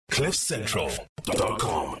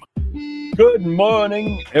CliffCentral.com. Good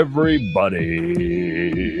morning, everybody.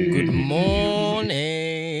 Good morning.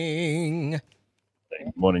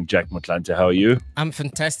 Good morning, Jack McClanta. How are you? I'm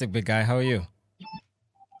fantastic, big guy. How are you?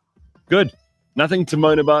 Good. Nothing to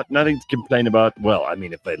moan about, nothing to complain about. Well, I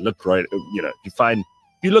mean, if they look right, if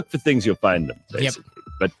you look for things, you'll find them, basically.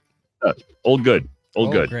 Yep. But all good.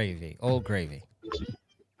 All good. All gravy.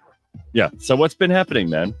 Yeah. So what's been happening,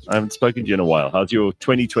 man? I haven't spoken to you in a while. How's your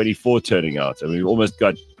 2024 turning out? I mean, we almost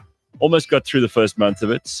got through the first month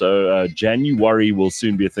of it. So January will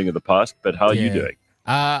soon be a thing of the past. But how are you doing?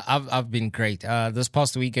 I've been great. This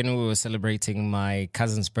past weekend we were celebrating my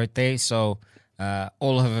cousin's birthday, so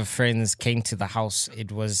all of her friends came to the house.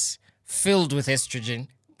 It was filled with estrogen,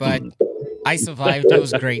 but I survived. It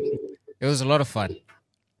was great. It was a lot of fun.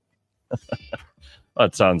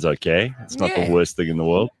 That sounds okay. It's not the worst thing in the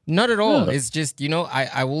world. Not at all. Yeah. It's just,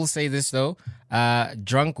 I will say this though.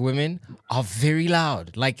 Drunk women are very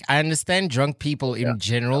loud. Like, I understand drunk people in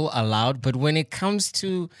general are loud, but when it comes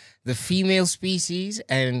to the female species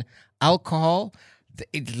and alcohol,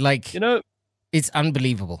 it's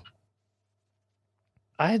unbelievable.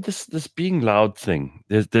 I had this being loud thing.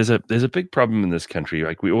 There's a big problem in this country.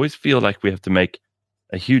 Like, we always feel like we have to make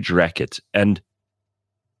a huge racket, and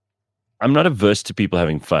I'm not averse to people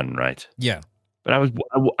having fun, right? Yeah. But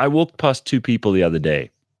I walked past two people the other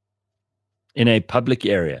day in a public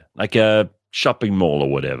area, like a shopping mall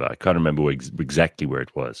or whatever. I can't remember exactly where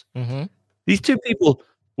it was. Mm-hmm. These two people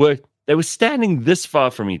were standing this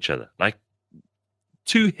far from each other, like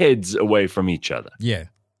two heads away from each other. Yeah.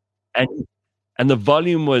 And the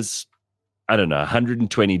volume was, I don't know,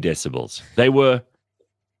 120 decibels.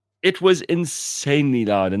 It was insanely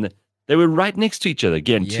loud, and they were right next to each other.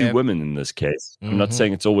 Again, two women in this case. I'm not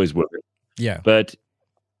saying it's always women. Yeah. But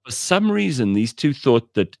for some reason, these two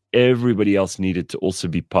thought that everybody else needed to also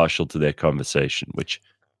be partial to their conversation, which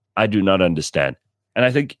I do not understand. And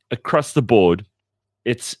I think across the board,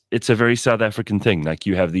 it's a very South African thing. Like,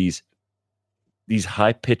 you have these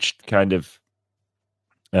high-pitched kind of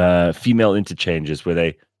female interchanges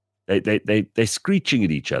where they're screeching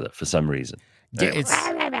at each other for some reason. Yeah,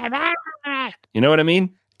 you know what I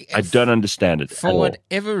mean? I don't understand it. For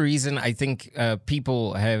whatever reason, I think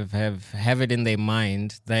people have it in their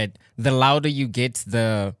mind that the louder you get,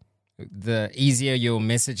 the easier your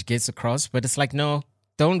message gets across. But it's like, no,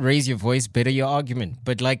 don't raise your voice, better your argument.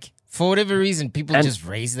 But like, for whatever reason, people just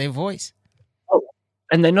raise their voice. Oh,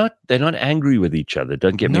 and they're not angry with each other.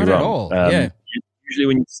 Don't get me wrong. Not at all. Usually,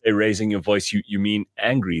 when you say raising your voice, you mean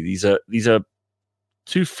angry. These are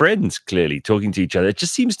two friends clearly talking to each other. It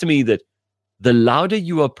just seems to me that the louder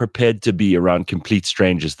you are prepared to be around complete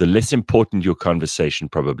strangers, the less important your conversation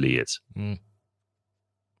probably is. Mm.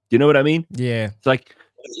 You know what I mean? Yeah. It's like,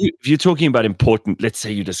 if you're talking about important, let's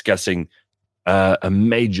say you're discussing a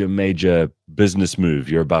major business move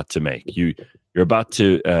you're about to make. You're about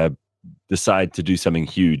to decide to do something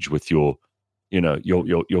huge with your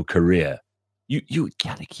career. You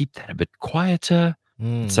gotta keep that a bit quieter.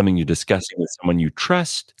 It's something you're discussing with someone you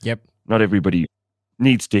trust. Yep. Not everybody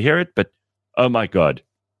needs to hear it, but oh my God,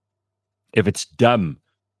 if it's dumb,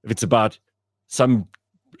 if it's about some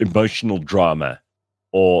emotional drama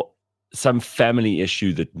or some family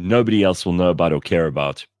issue that nobody else will know about or care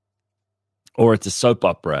about, or it's a soap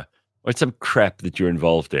opera, or it's some crap that you're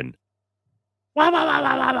involved in, top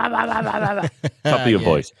of your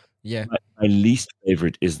voice. Yeah. My least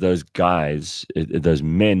favorite is those guys, those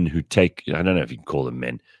men who take, I don't know if you can call them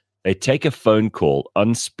men, they take a phone call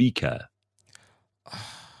on speaker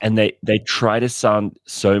and they try to sound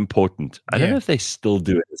so important. I don't know if they still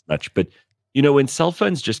do it as much, but when cell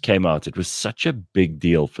phones just came out, it was such a big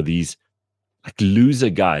deal for these like loser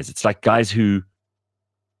guys. It's like guys who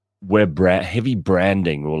wear heavy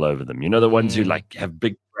branding all over them. The ones who like have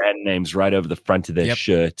big brand names right over the front of their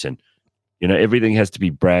shirt, and everything has to be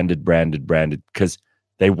branded because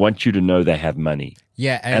they want you to know they have money.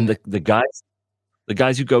 Yeah, and the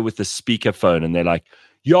guys who go with the speakerphone and they're like,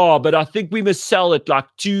 yeah, but I think we must sell it like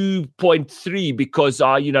 2.3 because,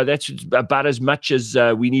 that's about as much as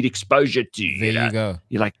we need exposure to. There you go.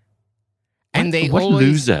 You're like, and they what always,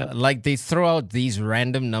 loser? like, they throw out these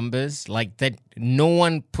random numbers like that no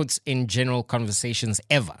one puts in general conversations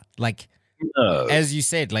ever. Like, as you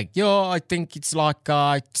said, like, I think it's like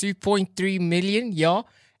 2.3 million,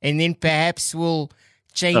 and then perhaps we'll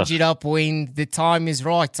change it up when the time is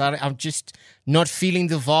right. I'm just not feeling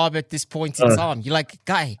the vibe at this point in time. You're like,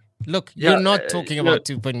 guy, look, you're not talking about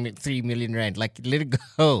 2.3 million rand. Like, let it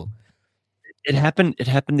go. It happened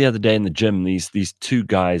the other day in the gym. These two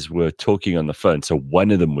guys were talking on the phone. So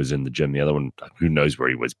one of them was in the gym. The other one, who knows where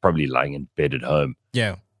he was, probably lying in bed at home.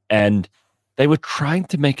 Yeah. And they were trying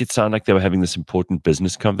to make it sound like they were having this important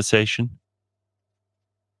business conversation.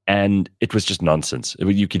 And it was just nonsense.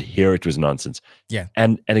 You could hear it was nonsense. Yeah.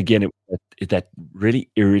 And again, that really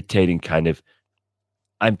irritating kind of,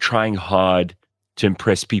 I'm trying hard to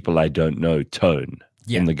impress people I don't know tone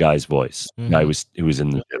in the guy's voice. Mm-hmm. Who was in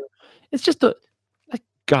the gym. It's just like,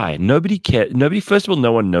 guy, nobody cares. First of all,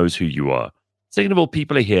 no one knows who you are. Second of all,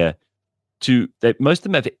 people are here most of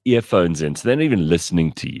them have earphones in, so they're not even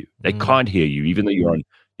listening to you. They can't hear you, even though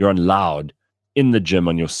you're on loud in the gym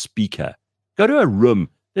on your speaker. Go to a room.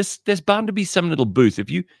 There's bound to be some little booth. If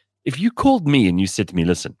you called me and you said to me,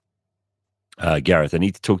 listen, Gareth, I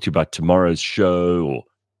need to talk to you about tomorrow's show or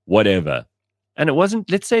whatever. And it wasn't,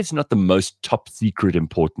 let's say it's not the most top secret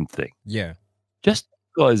important thing. Yeah. Just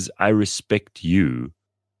because I respect you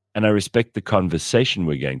and I respect the conversation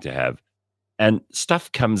we're going to have, and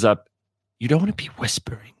stuff comes up, you don't want to be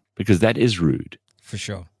whispering because that is rude. For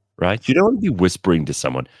sure. Right? You don't want to be whispering to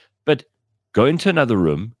someone, but go into another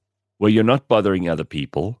room where you're not bothering other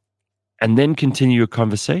people and then continue a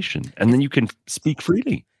conversation and then you can speak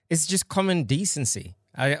freely. It's just common decency.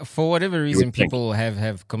 For whatever reason, people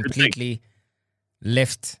have completely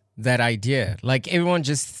left that idea. Like everyone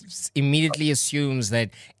just immediately assumes that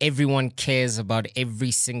everyone cares about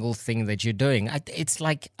every single thing that you're doing. It's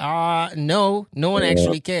like, no one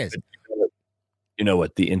actually cares. You know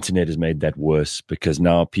what? The internet has made that worse because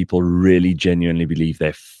now people really genuinely believe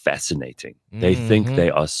they're fascinating. They think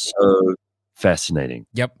they are so fascinating.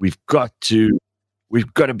 Yep. We've got to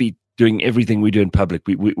be doing everything we do in public.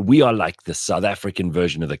 We are like the South African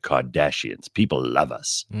version of the Kardashians. People love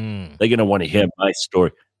us. They're going to want to hear my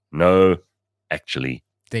story. No, actually,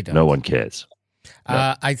 they don't. No one cares.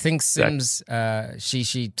 No. I think Sims,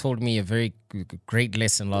 she told me a very great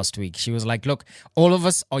lesson last week. She was like, look, all of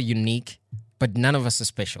us are unique, but none of us are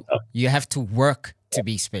special. You have to work to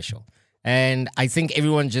be special. And I think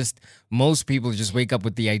most people just wake up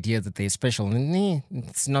with the idea that they're special. And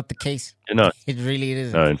it's not the case. No, it really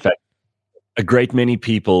isn't. No, in fact, a great many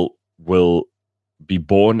people will be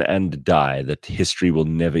born and die that history will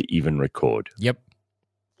never even record. Yep.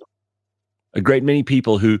 A great many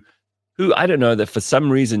people who I don't know, that for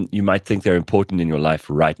some reason you might think they're important in your life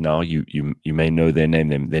right now. You may know their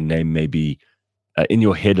name. Their name may be in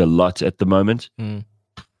your head a lot at the moment.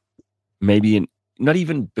 Maybe not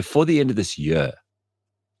even before the end of this year,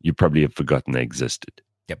 you probably have forgotten they existed.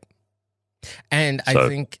 Yep. And so, I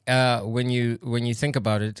think when you think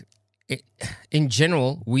about it, in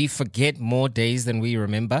general, we forget more days than we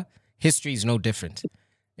remember. History is no different.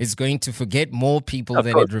 It's going to forget more people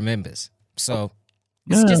than it remembers. So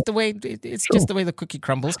it's just the way just the way the cookie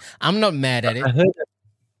crumbles. I'm not mad at it.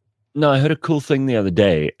 I heard a cool thing the other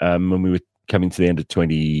day when we were coming to the end of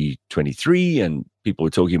 2023 and people were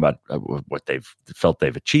talking about what they've felt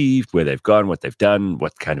they've achieved, where they've gone, what they've done,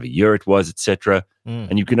 what kind of a year it was, etc.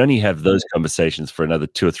 And you can only have those conversations for another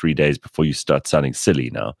 2 or 3 days before you start sounding silly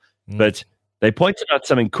now. But they pointed out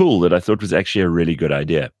something cool that I thought was actually a really good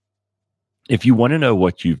idea. If you want to know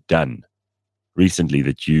what you've done recently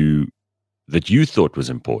that you thought was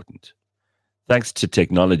important, thanks to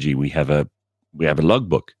technology, we have a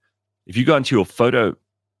logbook. If you go into your photo,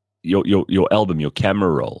 your album, your camera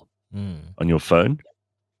roll on your phone,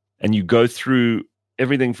 and you go through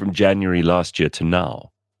everything from January last year to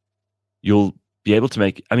now, you'll be able to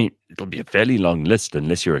make. I mean, it'll be a fairly long list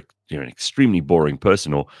unless you're an extremely boring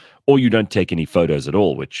person or you don't take any photos at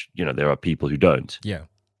all, which there are people who don't. Yeah,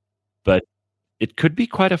 but it could be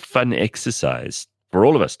quite a fun exercise for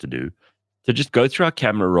all of us to do, to just go through our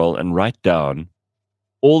camera roll and write down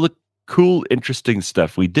all the cool, interesting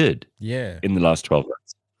stuff we did in the last 12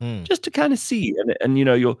 months, just to kind of see. And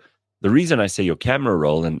the reason I say your camera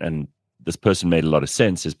roll, and this person made a lot of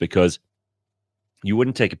sense, is because you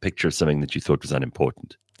wouldn't take a picture of something that you thought was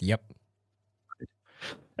unimportant. Yep.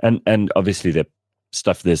 And obviously there's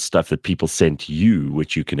stuff that people sent you,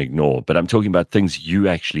 which you can ignore. But I'm talking about things you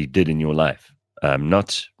actually did in your life,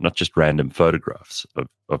 not just random photographs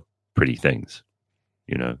of pretty things,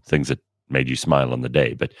 things that made you smile on the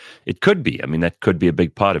day. But it could be. I mean, that could be a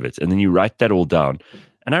big part of it. And then you write that all down.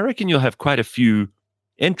 And I reckon you'll have quite a few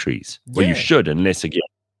entries. Well, you should, unless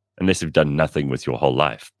you've done nothing with your whole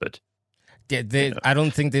life. But I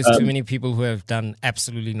don't think there's too many people who have done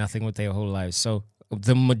absolutely nothing with their whole lives. So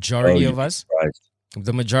the majority of us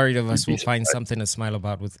will find something to smile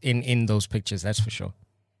about in those pictures. That's for sure.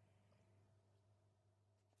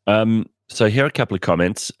 So here are a couple of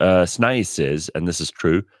comments. Snai says, and this is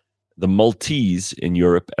true, the Maltese in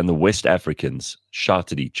Europe and the West Africans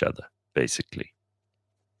shout at each other, basically.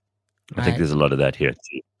 I think there's a lot of that here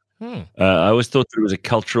too. I always thought that it was a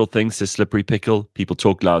cultural thing, says Slippery Pickle. People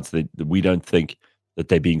talk loud so that we don't think that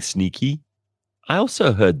they're being sneaky. I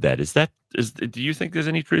also heard that. Do you think there's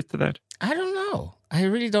any truth to that? I don't know. I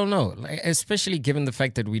really don't know. Like, especially given the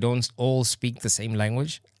fact that we don't all speak the same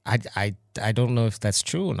language. I don't know if that's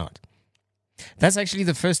true or not. That's actually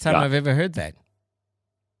the first time I've ever heard that.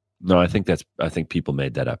 No, I think people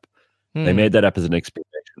made that up. They made that up as an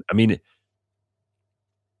explanation. I mean,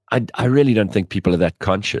 I really don't think people are that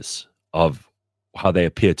conscious of how they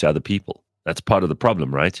appear to other people. That's part of the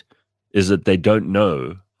problem, right? Is that they don't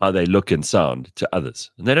know how they look and sound to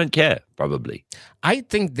others. And they don't care, probably. I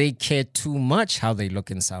think they care too much how they look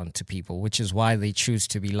and sound to people, which is why they choose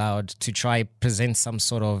to be loud, to try present some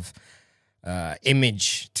sort of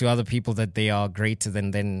image to other people that they are greater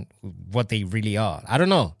than what they really are. I don't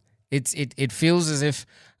know. It feels as if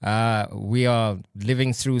we are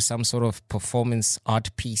living through some sort of performance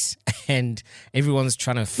art piece and everyone's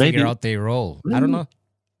trying to figure out their role. I don't know.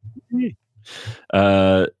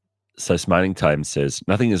 So Smiling Time says,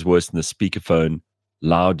 nothing is worse than the speakerphone,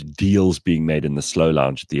 loud deals being made in the slow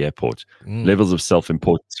lounge at the airport. Levels of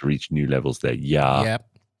self-importance reach new levels there. Yeah. Yep.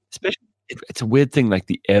 Especially, it's a weird thing like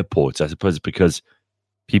the airports, I suppose, because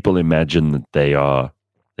people imagine that they're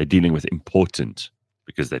dealing with important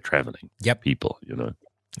because they're traveling. Yep. People, you know.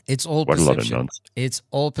 It's all what perception. A lot of nonsense. It's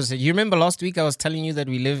all perception. You remember last week I was telling you that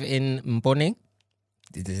we live in Mponeng?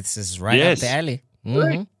 This is right up the alley.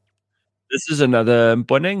 Right. This is another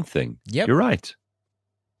Mponeng thing. Yep. You're right.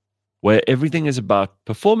 Where everything is about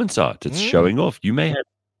performance art. It's showing off. You may have,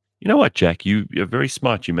 you know what, Jack? You're very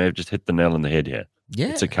smart. You may have just hit the nail on the head here. Yeah.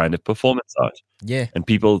 It's a kind of performance art. Yeah. And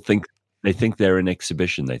people think they're an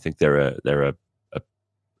exhibition. They think they're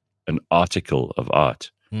an article of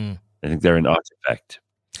art. They think they're an artifact.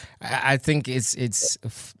 I think it's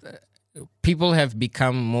people have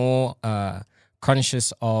become more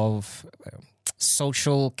conscious of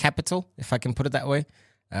social capital, if I can put it that way.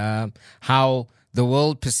 How the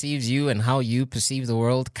world perceives you and how you perceive the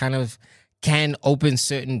world kind of can open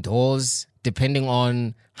certain doors depending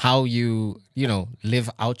on how you live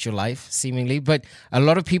out your life, seemingly. But a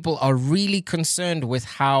lot of people are really concerned with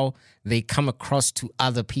how they come across to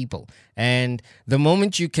other people. And the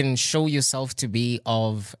moment you can show yourself to be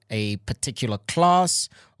of a particular class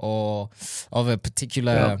or of a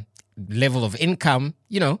particular level of income,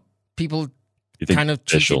 people kind of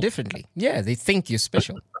treat you differently. Yeah, they think you're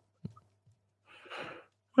special.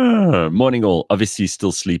 Morning all. Obviously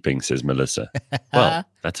still sleeping, says Melissa. Well,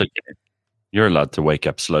 that's okay. You're allowed to wake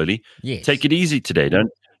up slowly. Yes. Take it easy today.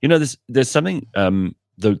 There's something,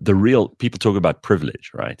 the real, people talk about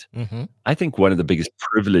privilege, right? Mm-hmm. I think one of the biggest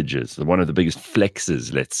privileges, one of the biggest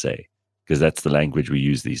flexes, let's say, because that's the language we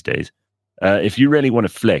use these days. If you really want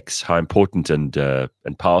to flex how important and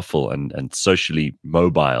powerful and socially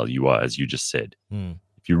mobile you are, as you just said,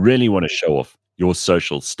 if you really want to show off your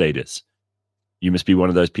social status, you must be one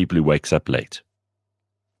of those people who wakes up late.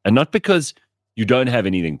 And not because you don't have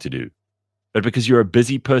anything to do, but because you're a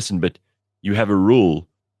busy person, but you have a rule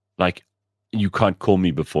like you can't call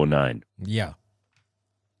me before 9. Yeah. I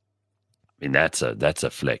mean, that's a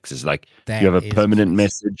flex. It's like that you have a permanent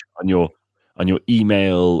message on your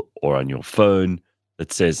email or on your phone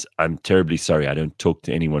that says, I'm terribly sorry, I don't talk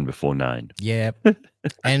to anyone before 9. Yeah.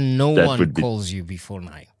 And no one calls you before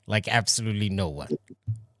 9. Like absolutely no one.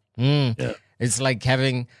 Yeah. It's like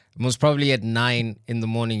having, most probably at 9 in the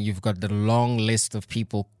morning, you've got the long list of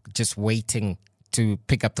people just waiting to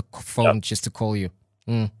pick up the phone just to call you.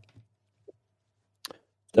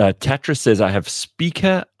 Tatra says, I have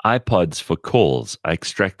speaker iPods for calls. I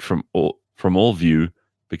extract from all view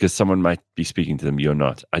because someone might be speaking to them. You're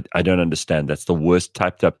not. I don't understand. That's the worst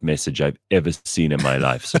typed up message I've ever seen in my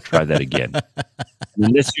life. So try that again.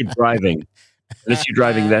 Unless you're driving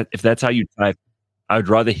that, if that's how you type, I would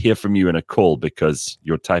rather hear from you in a call because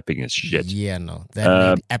your typing is shit. Yeah, no,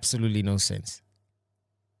 that made absolutely no sense.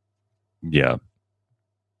 Yeah.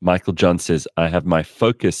 Michael John says, I have my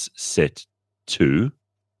focus set to,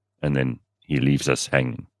 and then he leaves us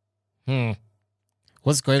hanging.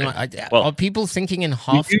 What's going on? Are people thinking in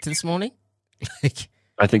half this morning?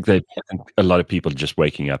 I think a lot of people are just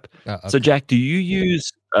waking up. Okay. So, Jack, do you use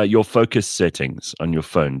your focus settings on your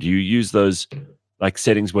phone? Do you use those like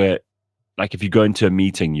settings where, like, if you go into a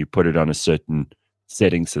meeting, you put it on a certain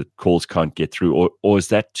setting so that calls can't get through, or is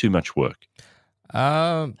that too much work?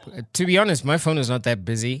 To be honest, my phone is not that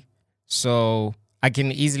busy, so I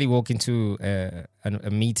can easily walk into a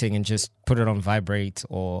meeting and just put it on vibrate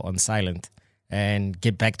or on silent and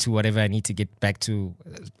get back to whatever I need to get back to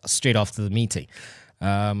straight after the meeting.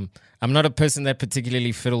 I'm not a person that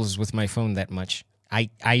particularly fiddles with my phone that much.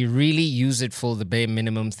 I really use it for the bare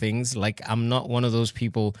minimum things. Like, I'm not one of those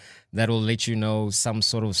people that will let you know some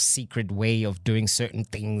sort of secret way of doing certain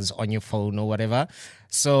things on your phone or whatever.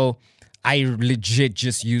 So I legit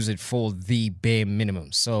just use it for the bare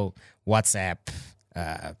minimum. So WhatsApp,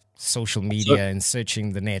 social media, and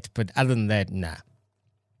searching the net. But other than that, nah.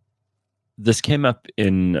 This came up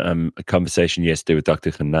in a conversation yesterday with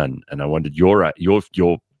Dr. Hanan, and I wondered your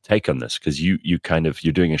take on this, because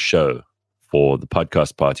you're doing a show for the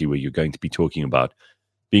podcast party where you're going to be talking about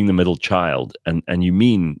being the middle child, and you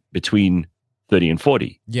mean between 30 and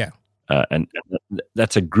 40. Yeah. And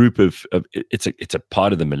that's a group of it's a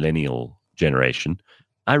part of the millennial generation.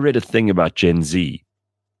 I read a thing about Gen Z,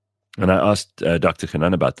 and I asked Dr.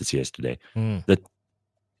 Hanan about this yesterday, that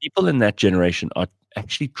people in that generation are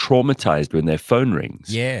actually traumatized when their phone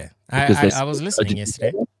rings. Yeah. I was listening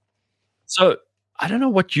yesterday. So I don't know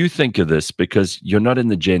what you think of this, because you're not in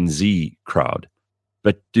the Gen Z crowd,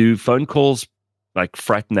 but do phone calls like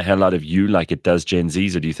frighten the hell out of you like it does Gen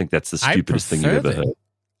Zs, or do you think that's the stupidest thing you've ever heard?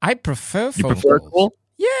 I prefer phone calls. A call?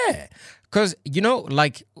 Yeah. Because,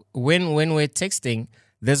 like when we're texting,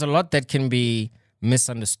 there's a lot that can be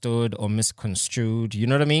misunderstood or misconstrued. You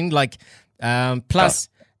know what I mean? Like, plus,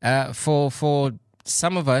 for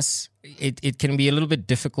some of us, it can be a little bit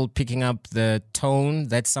difficult picking up the tone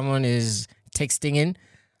that someone is texting in.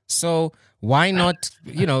 So why not,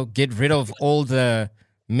 get rid of all the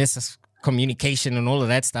miscommunication and all of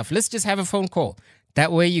that stuff? Let's just have a phone call.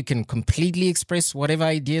 That way you can completely express whatever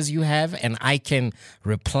ideas you have, and I can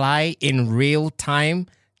reply in real time.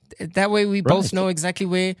 That way we both know exactly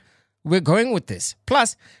where we're going with this.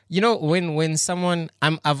 Plus, when someone,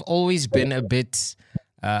 I've always been a bit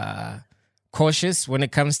cautious when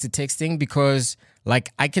it comes to texting, because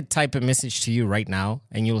like I could type a message to you right now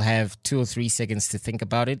and you'll have 2 or 3 seconds to think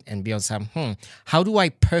about it and be able to say, how do I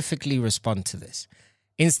perfectly respond to this?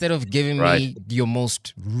 Instead of giving me your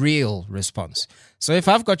most real response. So if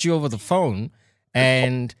I've got you over the phone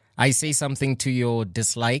and I say something to your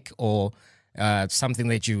dislike or something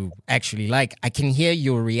that you actually like, I can hear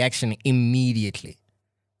your reaction immediately.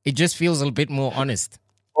 It just feels a bit more honest.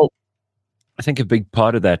 Well, I think a big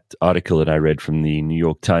part of that article that I read from the New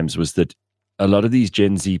York Times was that a lot of these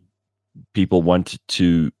Gen Z people want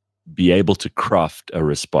to be able to craft a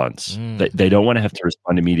response. They don't want to have to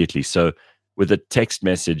respond immediately. So with a text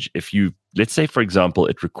message, let's say, for example,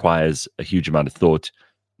 it requires a huge amount of thought.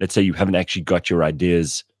 Let's say you haven't actually got your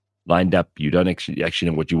ideas lined up. You don't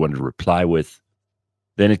actually know what you want to reply with.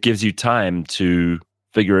 Then it gives you time to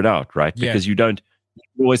figure it out, right? Yeah. Because you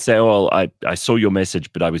always say, oh, I saw your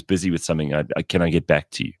message, but I was busy with something. Can I get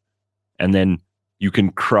back to you? And then you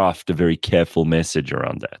can craft a very careful message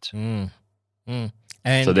around that. And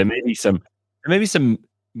so there may be some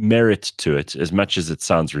merit to it, as much as it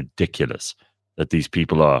sounds ridiculous that these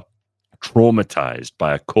people are traumatized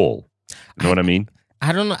by a call. You know what I mean?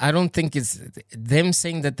 I don't know. I don't think it's them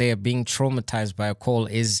saying that they are being traumatized by a call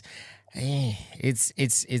is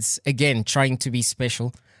it's again trying to be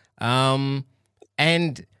special. And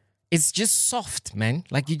it's just soft, man.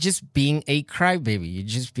 Like, you're just being a crybaby. You're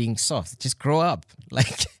just being soft. Just grow up.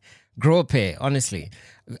 Like, grow up here, honestly.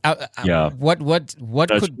 Yeah. What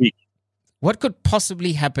could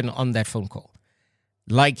possibly happen on that phone call?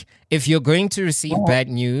 Like, if you're going to receive bad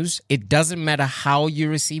news, it doesn't matter how you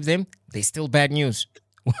receive them. They're still bad news.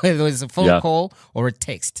 Whether it's a phone call or a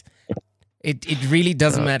text. It really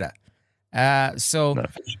doesn't matter. So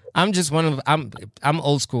I'm just I'm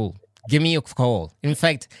old school. Give me a call. In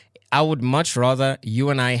fact, I would much rather you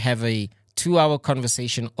and I have a 2-hour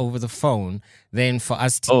conversation over the phone than for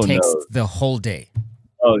us to text the whole day.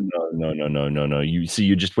 Oh, no.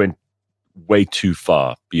 You just went way too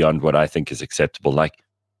far beyond what I think is acceptable. Like,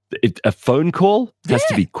 a phone call has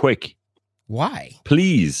to be quick. Why?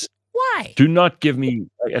 Please. Why? Do not give me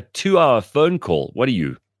a 2-hour phone call. What are you?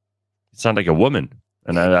 You sound like a woman.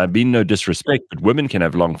 And I mean no disrespect, but women can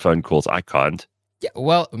have long phone calls. I can't. Yeah,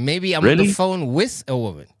 well, maybe I'm on the phone with a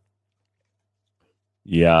woman.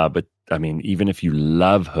 Yeah, but I mean, even if you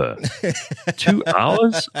love her, 2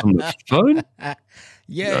 hours on the phone?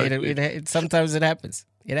 Yeah, it sometimes it happens.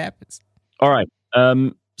 It happens. All right.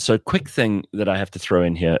 So quick thing that I have to throw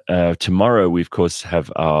in here. Tomorrow, we, of course,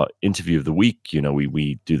 have our interview of the week. You know,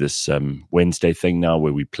 we do this Wednesday thing now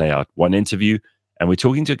where we play out one interview. And we're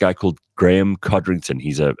talking to a guy called Graham Codrington.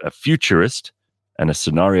 He's a futurist and a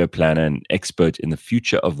scenario planner and expert in the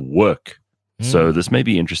future of work. So this may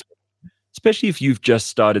be interesting, especially if you've just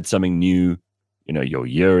started something new. You know, your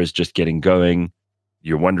year is just getting going.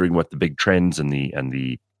 You're wondering what the big trends and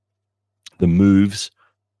the moves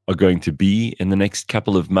are going to be in the next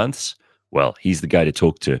couple of months. Well, he's the guy to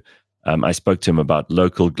talk to. I spoke to him about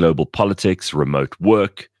local, global politics, remote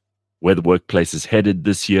work, where the workplace is headed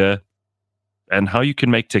this year, and how you can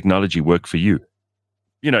make technology work for you.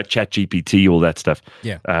 ChatGPT, all that stuff.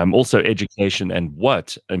 Yeah. Also education and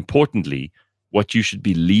importantly, what you should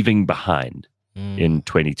be leaving behind in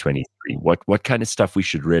 2023. What kind of stuff we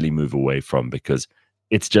should really move away from because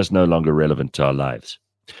it's just no longer relevant to our lives.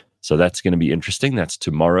 So that's going to be interesting. That's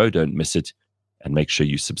tomorrow. Don't miss it. And make sure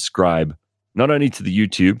you subscribe, not only to the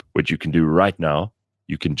YouTube, which you can do right now.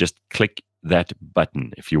 You can just click that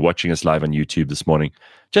button. If you're watching us live on YouTube this morning,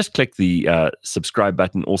 just click the subscribe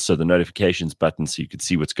button, also the notifications button, so you can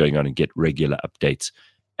see what's going on and get regular updates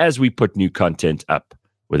as we put new content up,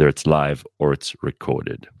 whether it's live or it's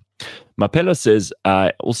recorded. Mapelo says,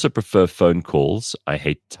 I also prefer phone calls. I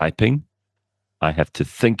hate typing. I have to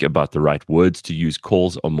think about the right words to use.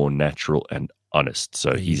 Calls are more natural and honest.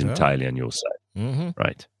 So he's entirely on your side.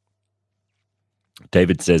 Right.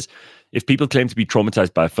 David says, if people claim to be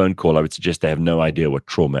traumatized by a phone call, I would suggest they have no idea what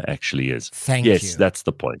trauma actually is. Thank you. Yes, that's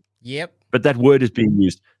the point. Yep. But that word is being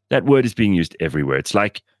used. That word is being used everywhere. It's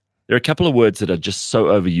like there are a couple of words that are just so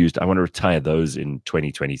overused. I want to retire those in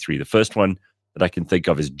 2023. The first one that I can think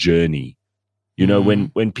of is journey.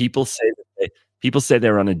 When people say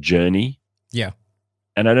they're on a journey. Yeah.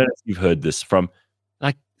 And I don't know if you've heard this from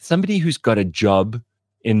like somebody who's got a job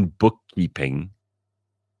in bookkeeping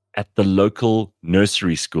at the local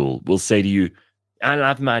nursery school will say to you, I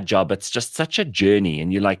love my job. It's just such a journey.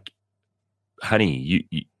 And you're like, honey,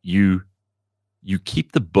 you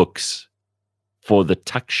keep the books for the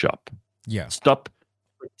tuck shop. Yeah. Stop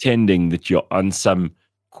pretending that you're on some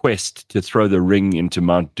quest to throw the ring into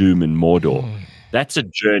Mount Doom and Mordor. That's a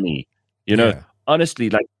journey. Honestly,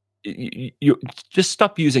 like you just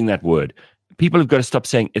stop using that word. People have got to stop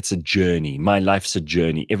saying it's a journey. My life's a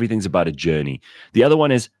journey. Everything's about a journey. The other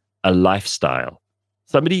one is a lifestyle.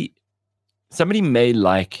 Somebody may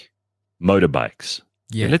like motorbikes.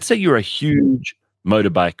 Yeah. Let's say you're a huge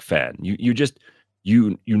motorbike fan.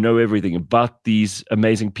 You know everything about these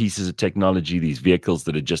amazing pieces of technology, these vehicles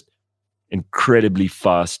that are just incredibly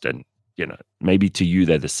fast, and maybe to you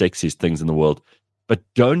they're the sexiest things in the world. But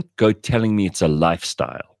don't go telling me it's a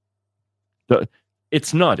lifestyle.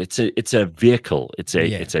 It's not. It's a vehicle. It's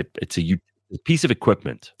a piece of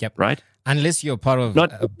equipment. Yep. Right. Unless you're part of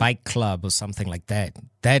a bike club or something like that.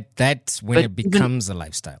 That's when it becomes a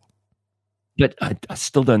lifestyle. But I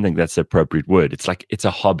still don't think that's the appropriate word. It's like it's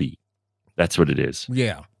a hobby. That's what it is.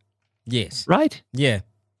 Yeah. Yes. Right? Yeah.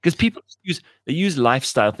 Because people use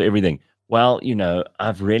lifestyle for everything. Well,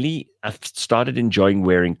 I've started enjoying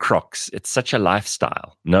wearing Crocs. It's such a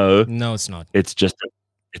lifestyle. No, it's not. It's just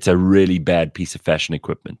it's a really bad piece of fashion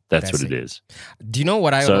equipment. That's what it is. Do you know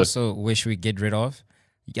what I also wish we get rid of?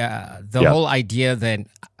 Yeah, the whole idea that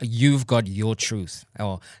you've got your truth.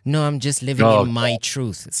 Or no, I'm just living in my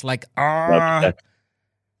truth. It's like, hasn't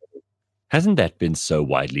that been so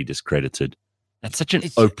widely discredited? That's such an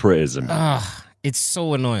Oprahism. It's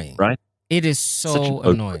so annoying. Right? It is so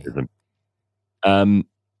annoying.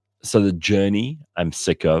 So the journey, I'm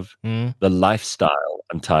sick of. The lifestyle,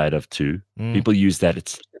 I'm tired of too. People use that.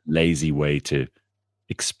 It's a lazy way to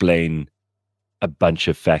explain a bunch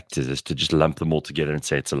of factors, is to just lump them all together and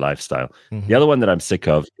say it's a lifestyle. The other one that I'm sick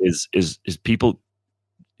of is people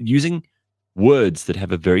using words that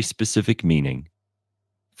have a very specific meaning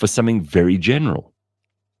for something very general.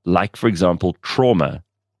 Like, for example, trauma.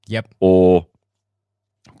 Yep. Or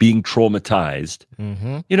being traumatized.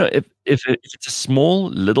 If it's a small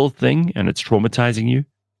little thing and it's traumatizing you,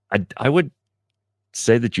 I would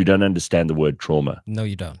say that you don't understand the word trauma. No,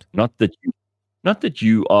 you don't. Not that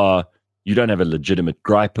you don't have a legitimate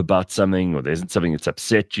gripe about something, or there isn't something that's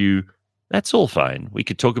upset you. That's all fine. We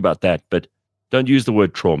could talk about that, but don't use the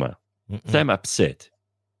word trauma. Say I'm upset.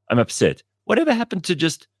 I'm upset. Whatever happened to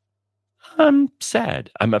just, I'm sad.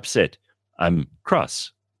 I'm upset. I'm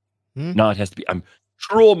cross. No, it has to be, I'm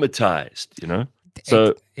traumatized,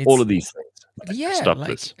 So all of these things. Yeah, Stop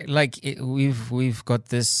this. We've got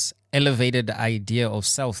this elevated idea of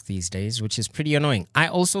self these days, which is pretty annoying. I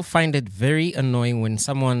also find it very annoying when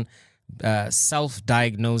someone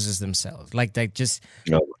self-diagnoses themselves, like they just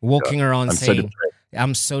walking around saying,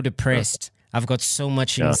 I'm so depressed. I've got so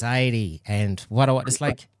much anxiety and what. It's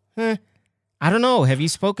like, I don't know. Have you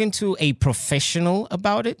spoken to a professional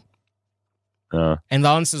about it? And the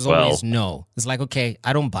answer is always no. It's like, okay,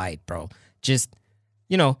 I don't buy it, bro. Just,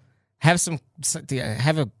 have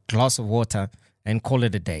a glass of water and call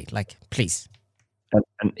it a day. Like, please.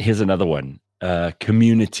 And here's another one.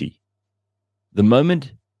 Community. The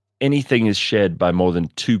moment anything is shared by more than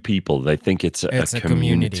two people, they think it's a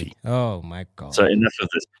community. Oh, my God. So enough of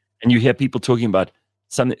this. And you hear people talking about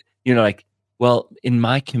something, like, well, in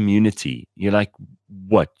my community, you're like,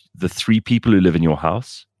 what? The 3 people who live in your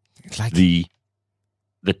house, Like the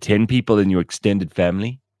 10 people in your extended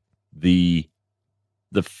family, the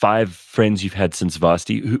 5 friends you've had since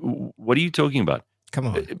varsity. What are you talking about? come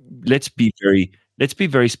on. Let's be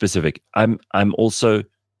very specific. I'm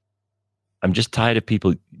just tired of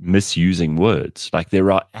people misusing words. Like,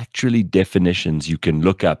 there are actually definitions you can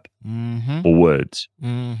look up for words.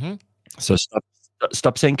 Mm-hmm. So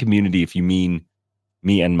stop saying community if you mean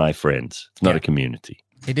me and my friends. It's not a community.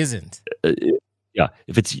 It isn't. Yeah,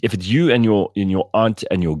 if it's you and your aunt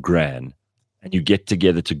and your gran, and you get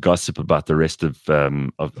together to gossip about the rest of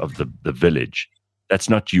the village, that's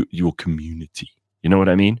not your community. You know what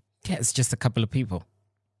I mean? Yeah, it's just a couple of people.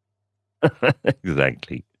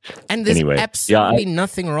 Exactly. And there's absolutely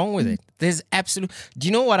nothing wrong with it. There's absolutely. Do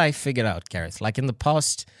you know what I figured out, Gareth? Like in the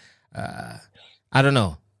past, I don't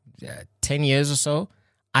know, 10 years or so,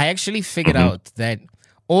 I actually figured out that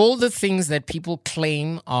all the things that people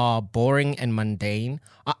claim are boring and mundane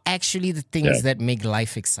are actually the things that make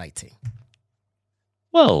life exciting.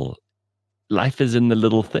 Well, life is in the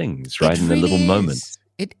little things, right? In the little moments.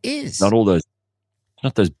 It is.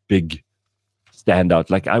 Not those big standout.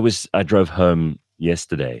 Like I drove home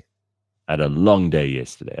yesterday. I had a long day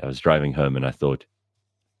yesterday. I was driving home and I thought,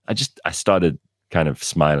 I started kind of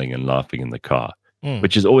smiling and laughing in the car,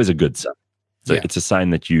 which is always a good sign. So it's a sign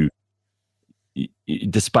that you,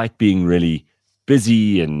 despite being really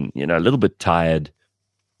busy and a little bit tired,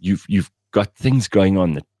 you've got things going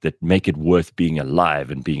on that make it worth being alive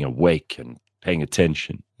and being awake and paying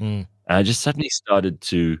attention. And I just suddenly started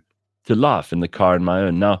to laugh in the car on my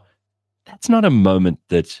own. Now, that's not a moment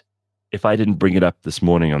that, if I didn't bring it up this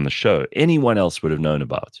morning on the show, anyone else would have known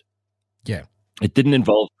about. Yeah. It didn't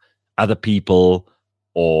involve other people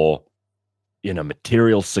or,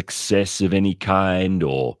 material success of any kind,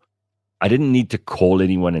 or I didn't need to call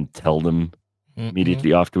anyone and tell them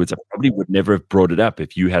immediately afterwards. I probably would never have brought it up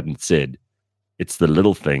if you hadn't said, it's the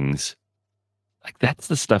little things. Like, that's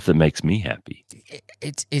the stuff that makes me happy.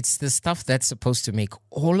 It's the stuff that's supposed to make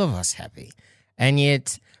all of us happy. And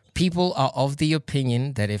yet people are of the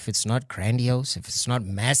opinion that if it's not grandiose, if it's not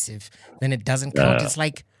massive, then it doesn't count. It's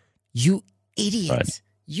like, you idiot. Right.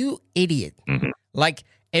 You idiot. Like,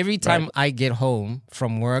 every time I get home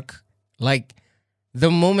from work, like, the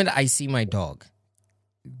moment I see my dog,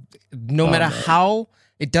 no matter how,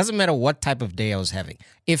 it doesn't matter what type of day I was having.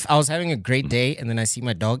 If I was having a great day and then I see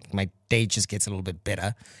my dog, my day just gets a little bit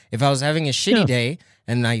better. If I was having a shitty day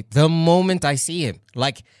and the moment I see him,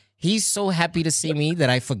 like, he's so happy to see me that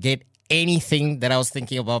I forget anything that I was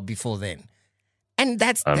thinking about before then. And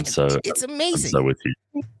it's amazing. I'm so with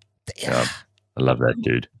you. Yeah, I love that,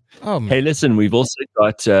 dude. Oh, man. Hey, listen, we've also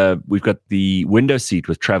got the window seat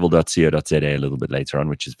with travel.co.za a little bit later on,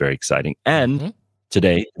 which is very exciting. And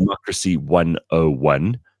today, Democracy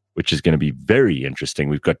 101, which is going to be very interesting.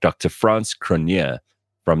 We've got Dr. Frans Cronje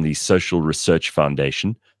from the Social Research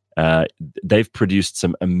Foundation. They've produced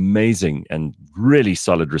some amazing and really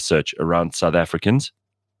solid research around South Africans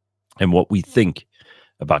and what we think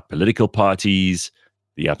about political parties,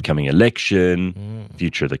 the upcoming election,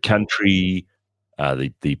 future of the country,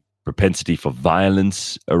 the propensity for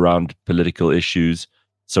violence around political issues.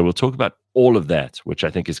 So we'll talk about all of that, which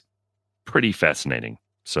I think is pretty fascinating.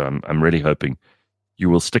 So I'm really hoping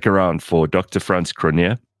you will stick around for Dr. Frans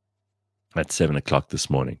Cronje at 7:00 this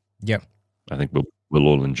morning. Yeah, I think we'll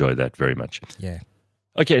all enjoy that very much. Yeah.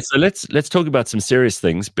 Okay, so let's talk about some serious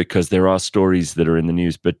things, because there are stories that are in the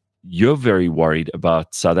news, but you're very worried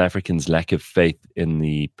about South Africans' lack of faith in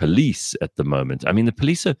the police at the moment. I mean, the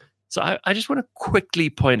police are... So I just want to quickly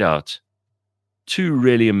point out 2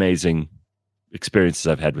 really amazing experiences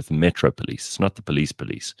I've had with the Metro Police. It's not the police,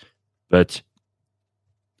 but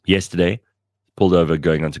yesterday, pulled over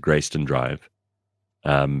going onto Grayston Drive.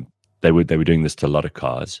 They were doing this to a lot of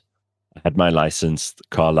cars. I had my license. The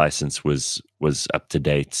car license was up to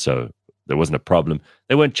date, so there wasn't a problem.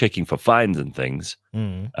 They weren't checking for fines and things,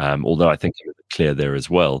 although I think it was clear there as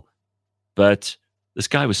well. But this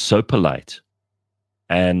guy was so polite.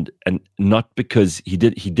 And not because he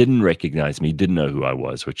didn't recognize me, he didn't know who I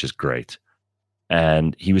was, which is great.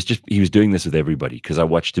 And he was doing this with everybody, because I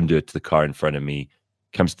watched him do it to the car in front of me.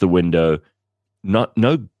 Comes to the window, no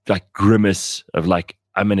like grimace of like,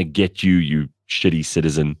 I'm gonna get you, you shitty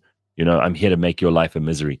citizen. I'm here to make your life a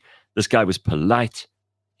misery. This guy was polite.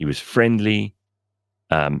 He was friendly.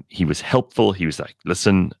 He was helpful. He was like,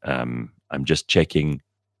 listen, I'm just checking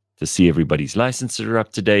to see everybody's licenses are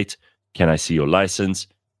up to date. Can I see your license?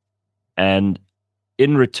 And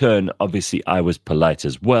in return, obviously, I was polite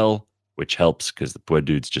as well, which helps, because the poor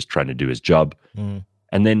dude's just trying to do his job.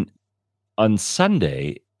 And then on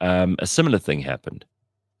Sunday, a similar thing happened.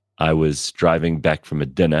 I was driving back from a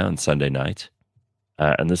dinner on Sunday night,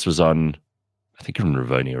 and this was on, I think, on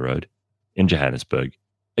Rivonia Road in Johannesburg.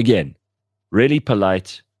 Again, really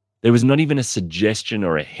polite. There was not even a suggestion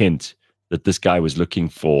or a hint that this guy was looking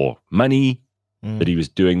for money, that he was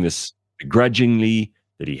doing this begrudgingly,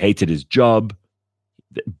 that he hated his job.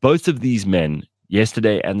 Both of these men,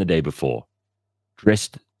 yesterday and the day before,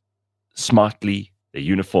 dressed smartly. Their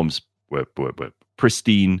uniforms were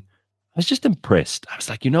pristine. I was just impressed. I was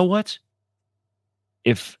like, you know what?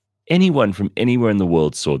 If anyone from anywhere in the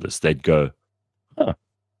world saw this, they'd go, huh,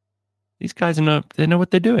 these guys they know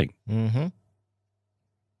what they're doing. Mm-hmm.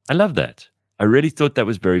 I love that. I really thought that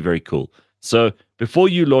was very, very cool. So before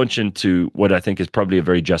you launch into what I think is probably a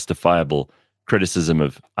very justifiable criticism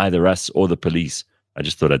of either us or the police, I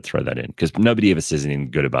just thought I'd throw that in because nobody ever says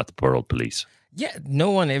anything good about the poor old police. Yeah,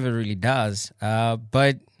 no one ever really does.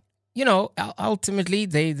 But, you know, ultimately,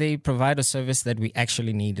 they provide a service that we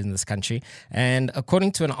actually need in this country. And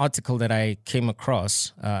according to an article that I came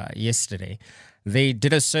across yesterday, they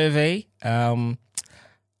did a survey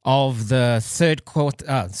of the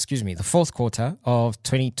the fourth quarter of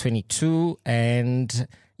 2022. And,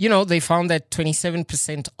 you know, they found that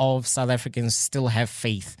 27% of South Africans still have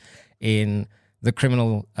faith in the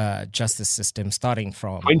criminal justice system, starting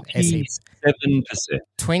from 27%.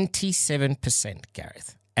 27%,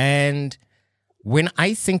 Gareth. And when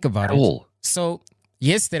I think about it, so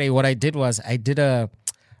yesterday what I did was I did a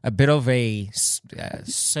bit of a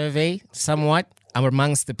survey somewhat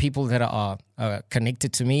amongst the people that are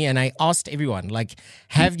connected to me. And I asked everyone, like,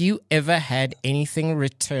 have you ever had anything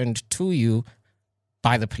returned to you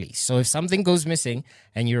by the police? So if something goes missing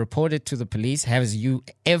and you report it to the police, have you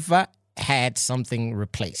ever had something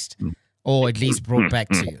replaced or at least brought back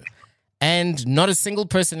to you? And not a single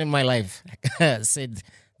person in my life said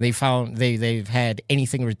they've had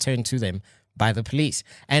anything returned to them by the police.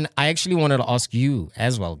 And I actually wanted to ask you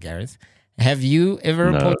as well, Gareth, have you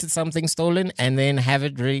ever reported something stolen and then have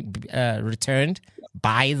it returned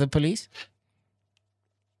by the police?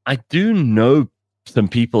 I do know some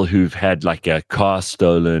people who've had like a car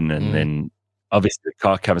stolen and then obviously the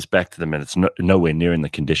car comes back to them and it's nowhere near in the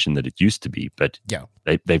condition that it used to be, but yeah,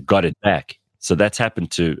 they've got it back. So that's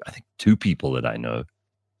happened to, I think, 2 people that I know.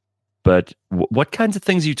 But what kinds of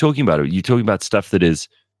things are you talking about? Are you talking about stuff that is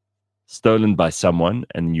stolen by someone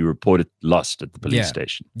and you report it lost at the police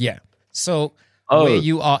station? Yeah. So where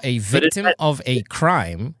you are a victim of a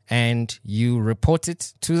crime and you report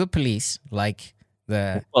it to the police, like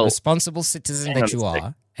the responsible citizen that you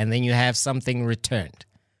are, and then you have something returned.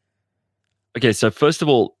 Okay, so first of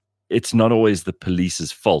all, it's not always the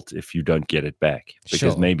police's fault if you don't get it back.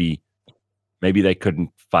 Because maybe they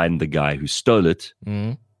couldn't find the guy who stole it.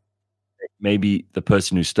 Mm. Maybe the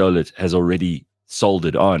person who stole it has already sold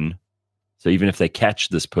it on. So even if they catch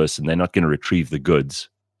this person, they're not going to retrieve the goods.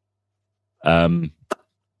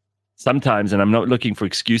 Sometimes, and I'm not looking for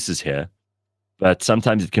excuses here, but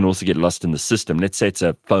sometimes it can also get lost in the system. Let's say it's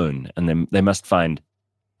a phone, and then they must find,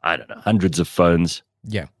 I don't know, hundreds of phones.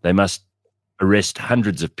 Yeah. They must arrest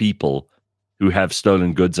hundreds of people who have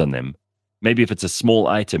stolen goods on them. Maybe if it's a small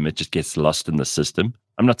item, it just gets lost in the system.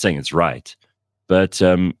 I'm not saying it's right, but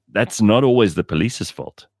that's not always the police's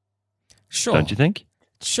fault. Sure. Don't you think?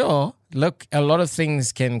 Sure. Look, a lot of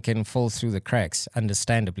things can fall through the cracks,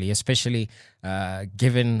 understandably, especially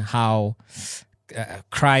given how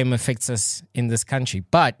crime affects us in this country.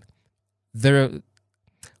 But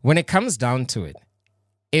when it comes down to it,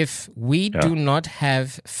 if we do not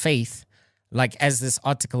have faith, like as this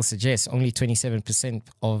article suggests, only 27%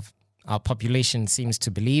 of our population seems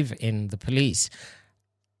to believe in the police.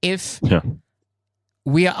 If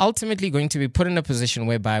we are ultimately going to be put in a position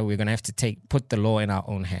whereby we're going to have to put the law in our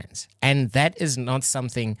own hands. And that is not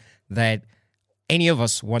something that any of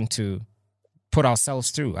us want to put ourselves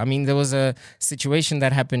through. I mean, there was a situation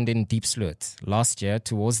that happened in Diepsloot last year,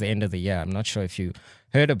 towards the end of the year. I'm not sure if you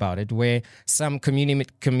heard about it, where some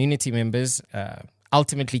community members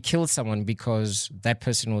ultimately killed someone because that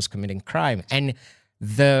person was committing crime. And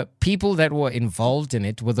the people that were involved in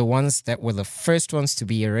it were the ones that were the first ones to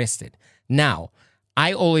be arrested. Now,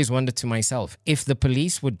 I always wondered to myself, if the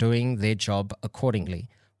police were doing their job accordingly,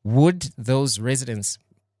 would those residents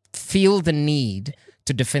feel the need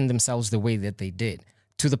to defend themselves the way that they did,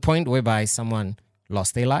 to the point whereby someone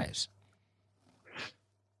lost their lives?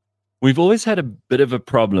 We've always had a bit of a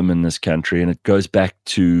problem in this country, and it goes back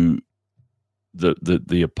to the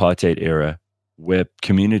apartheid era, where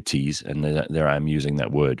communities, and there I'm using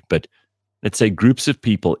that word, but let's say groups of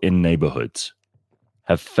people in neighborhoods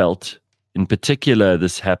have felt, in particular,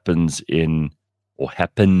 this happens in or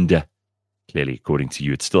happened. Clearly, according to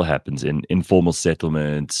you, it still happens in informal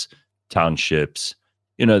settlements, townships.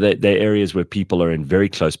 They're areas where people are in very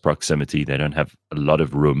close proximity. They don't have a lot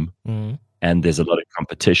of room, and there's a lot of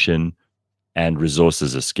competition, and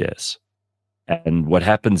resources are scarce. And what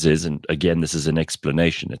happens is, and again, this is an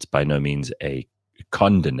explanation. It's by no means a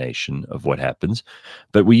condemnation of what happens,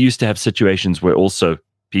 but we used to have situations where also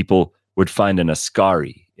people would find an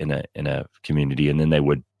askari in a community, and then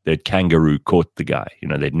they'd kangaroo court the guy.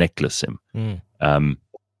 They'd necklace him.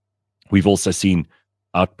 We've also seen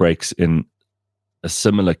outbreaks in a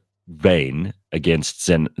similar vein against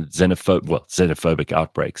xenophobic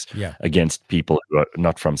outbreaks against people who are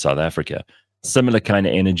not from South Africa. Similar kind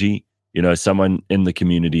of energy. Someone in the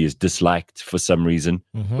community is disliked for some reason,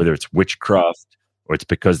 whether it's witchcraft or it's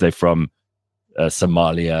because they're from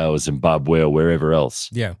Somalia or Zimbabwe or wherever else.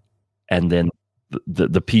 Yeah. And then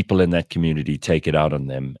the people in that community take it out on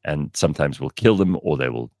them, and sometimes will kill them, or they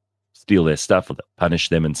will steal their stuff, or they'll punish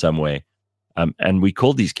them in some way. And we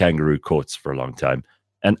called these kangaroo courts for a long time.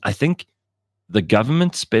 And I think the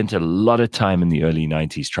government spent a lot of time in the early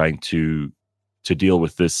 90s trying to deal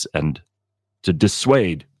with this and to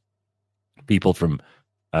dissuade people from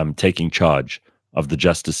taking charge of the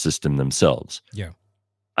justice system themselves. Yeah.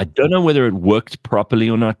 I don't know whether it worked properly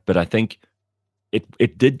or not, but I think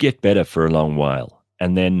it did get better for a long while.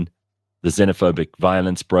 And then the xenophobic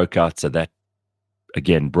violence broke out, so that,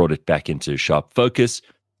 again, brought it back into sharp focus.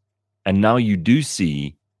 And now you do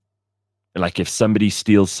see, like, if somebody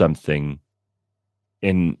steals something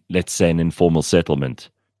in, let's say, an informal settlement,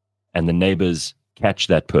 and the neighbors catch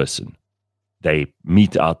that person, they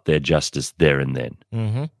mete out their justice there and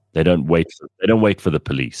then. They don't wait for the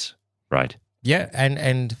police, right? Yeah,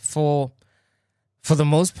 and for the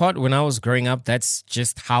most part, when I was growing up, that's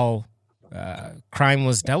just how crime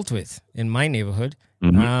was dealt with in my neighborhood.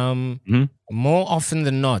 More often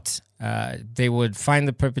than not, they would find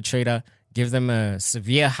the perpetrator, give them a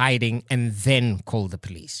severe hiding, and then call the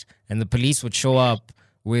police. And the police would show up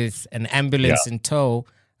with an ambulance in tow,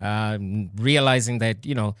 realizing that,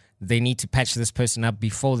 they need to patch this person up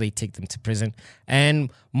before they take them to prison.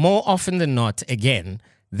 And more often than not, again,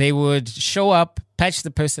 they would show up, patch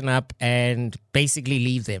the person up, and basically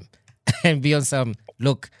leave them and be on some,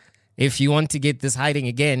 look, if you want to get this hiding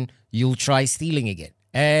again, you'll try stealing again.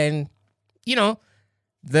 And,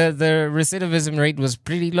 the recidivism rate was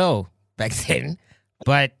pretty low back then.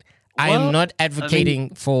 But I'm not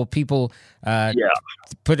advocating for people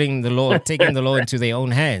taking the law into their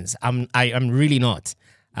own hands. I'm really not.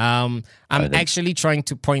 I'm actually trying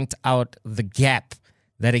to point out the gap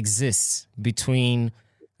that exists between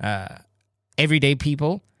everyday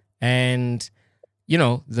people and,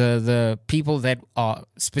 the people that are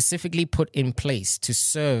specifically put in place to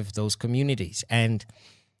serve those communities. And,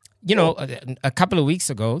 a couple of weeks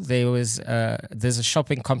ago, there's a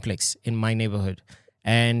shopping complex in my neighborhood,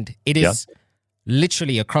 and it is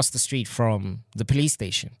literally across the street from the police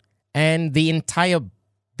station. And the entire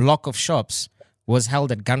block of shops was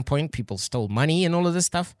held at gunpoint. People stole money and all of this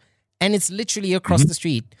stuff. And it's literally across the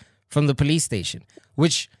street from the police station,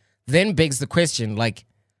 which then begs the question, like,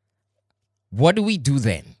 what do we do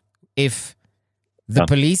then if the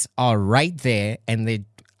police are right there and they're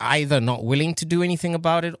either not willing to do anything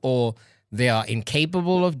about it or they are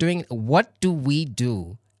incapable of doing it? What do we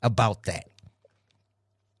do about that?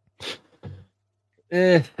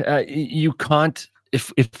 You can't,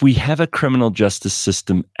 if we have a criminal justice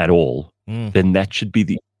system at all, then that should be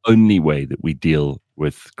the only way that we deal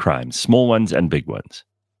with crimes, small ones and big ones.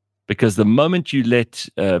 Because the moment you let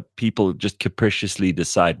people just capriciously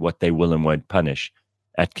decide what they will and won't punish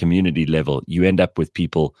at community level, you end up with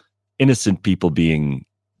innocent people being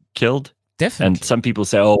killed. Definitely. And some people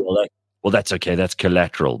say, oh, well, that's okay, that's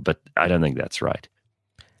collateral. But I don't think that's right.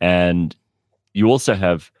 And you also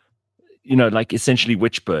have, like essentially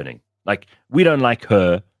witch burning. Like, we don't like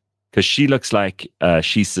her because she looks like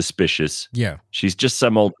she's suspicious. Yeah. She's just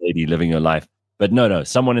some old lady living her life. But no,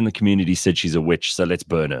 someone in the community said she's a witch, so let's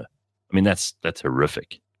burn her. I mean, that's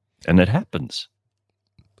horrific. And it happens.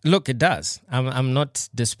 Look, it does. I'm not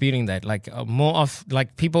disputing that. Like, more of,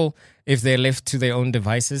 like, people, if they're left to their own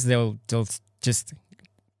devices, they'll just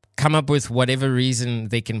come up with whatever reason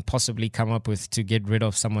they can possibly come up with to get rid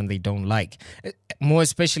of someone they don't like. More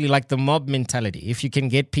especially like the mob mentality. If you can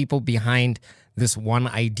get people behind this one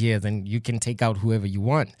idea, then you can take out whoever you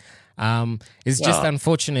want. It's just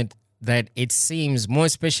unfortunate that it seems, more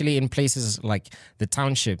especially in places like the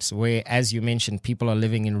townships, where, as you mentioned, people are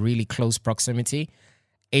living in really close proximity.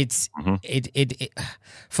 It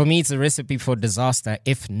for me, it's a recipe for disaster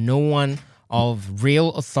if no one of real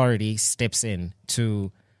authority steps in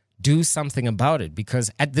to do something about it,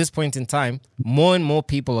 because at this point in time, more and more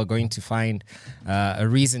people are going to find a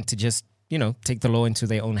reason to just, take the law into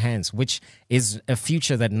their own hands, which is a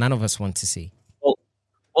future that none of us want to see.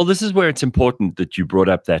 Well, this is where it's important that you brought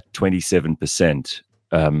up that 27%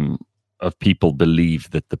 of people believe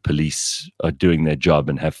that the police are doing their job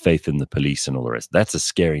and have faith in the police and all the rest. That's a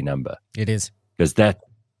scary number. It is. Because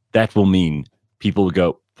that will mean people will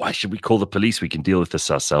go, why should we call the police? We can deal with this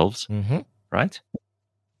ourselves. Mm-hmm. Right?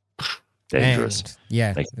 Dangerous.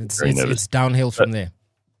 And, it's downhill from there.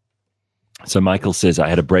 So Michael says, I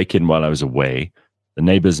had a break-in while I was away. The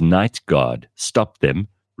neighbor's night guard stopped them,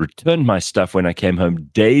 returned my stuff when I came home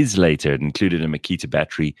days later. It included a Makita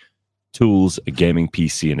battery, tools, a gaming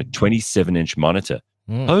PC, and a 27-inch monitor.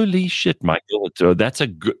 Holy shit, Michael. That's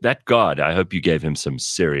that guard. I hope you gave him some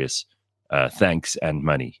serious thanks and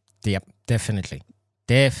money. Yep, definitely.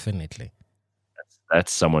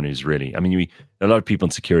 That's someone who's really, a lot of people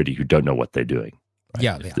in security who don't know what they're doing. Right?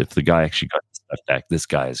 Yeah. If the guy actually got his stuff back, this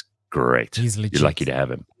guy is great. He's legit. You're lucky to have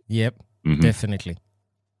him. Yep, definitely.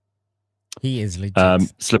 He is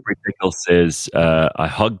legit. Slippery Pickle says, I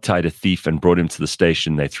hogtied a thief and brought him to the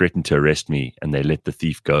station. They threatened to arrest me and they let the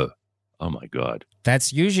thief go. Oh my God.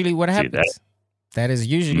 That's usually what happens. That is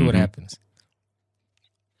usually what happens.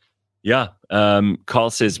 Yeah. Carl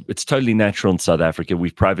says, it's totally natural in South Africa.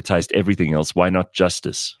 We've privatized everything else. Why not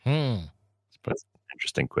justice? That's an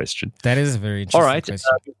interesting question. That is a very interesting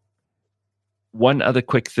question. One other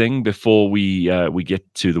quick thing before we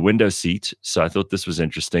get to the window seat. So I thought this was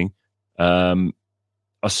interesting.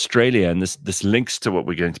 Australia, and this links to what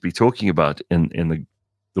we're going to be talking about in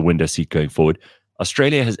the window seat going forward.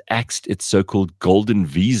 Australia has axed its so-called golden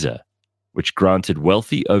visa, which granted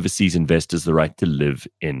wealthy overseas investors the right to live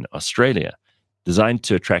in Australia. Designed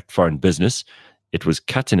to attract foreign business, it was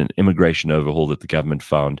cut in an immigration overhaul that the government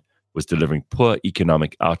found was delivering poor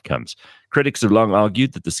economic outcomes. Critics have long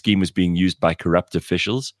argued that the scheme was being used by corrupt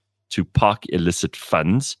officials to park illicit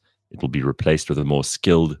funds. It will be replaced with a more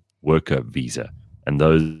skilled worker visa. And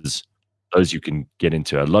those you can get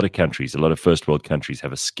into. A lot of countries, a lot of first world countries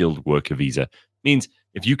have a skilled worker visa. Means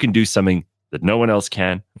if you can do something that no one else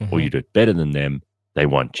can, or you do it better than them, they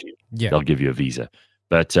want you. Yeah. They'll give you a visa.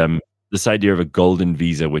 But this idea of a golden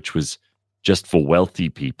visa, which was just for wealthy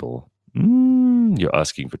people, you're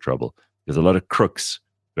asking for trouble. There's a lot of crooks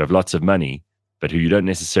who have lots of money, but who you don't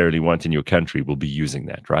necessarily want in your country will be using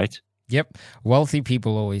that, right? Yep. Wealthy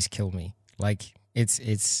people always kill me. Like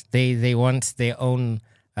it's they want their own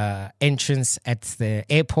entrance at the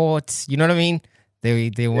airport. You know what I mean?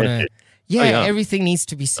 They want to. Yeah, everything needs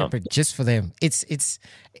to be separate just for them. It's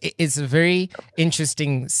a very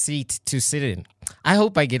interesting seat to sit in. I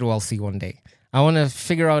hope I get wealthy one day. I want to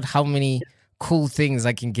figure out how many cool things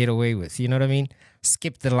I can get away with. You know what I mean?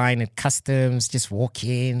 Skip the line at customs, just walk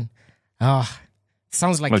in.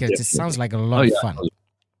 Sounds like it sounds like a lot of fun.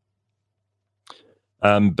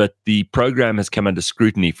 But the program has come under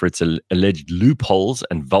scrutiny for its alleged loopholes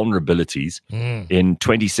and vulnerabilities. In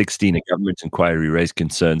 2016, a government inquiry raised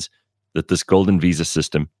concerns that this golden visa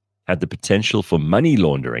system had the potential for money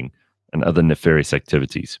laundering and other nefarious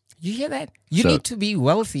activities. You hear that? You need to be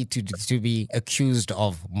wealthy to be accused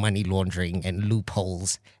of money laundering and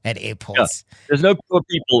loopholes at airports. Yeah. There's no poor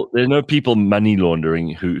people. There's no people money laundering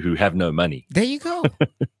who have no money. There you go.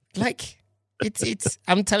 Like it's.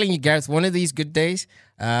 I'm telling you, Gareth. One of these good days.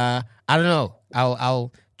 I don't know.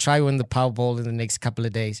 I'll try win the Powerball in the next couple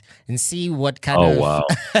of days and see what kind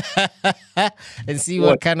and see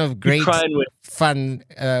what kind of great fun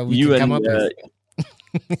we can come up with.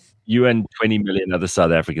 You and 20 million other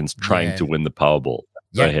South Africans trying to win the Powerball.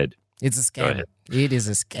 Go ahead. It's a scam. It is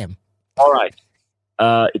a scam. All right.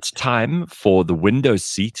 It's time for the window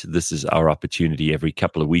seat. This is our opportunity every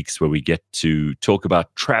couple of weeks where we get to talk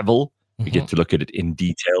about travel. We get to look at it in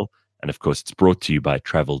detail. And of course, it's brought to you by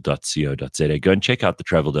travel.co.za. Go and check out the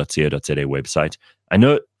travel.co.za website. I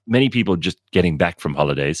know many people are just getting back from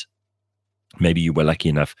holidays. Maybe you were lucky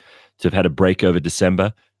enough to have had a break over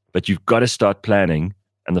December, but you've got to start planning.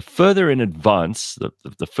 And the further in advance,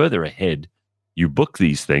 the further ahead you book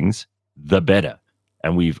these things, the better.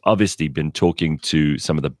 And we've obviously been talking to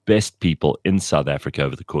some of the best people in South Africa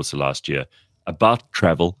over the course of last year about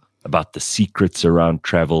travel, about the secrets around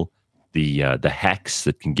travel, the hacks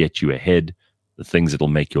that can get you ahead, the things that will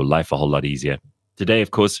make your life a whole lot easier. Today,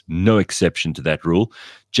 of course, no exception to that rule.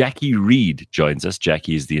 Jackie Reed joins us.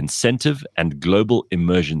 Jackie is the Incentive and Global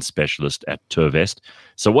Immersion Specialist at Tourvest.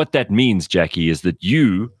 So what that means, Jackie, is that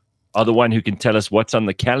you are the one who can tell us what's on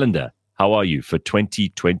the calendar. How are you for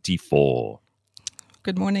 2024?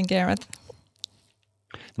 Good morning, Gareth.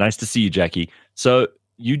 Nice to see you, Jackie. So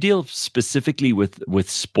you deal specifically with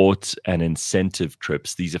sports and incentive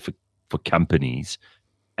trips. These are for companies,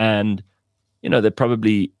 and there are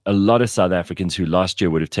probably a lot of South Africans who last year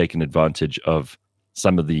would have taken advantage of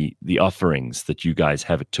some of the offerings that you guys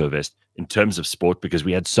have at Tourvest in terms of sport, because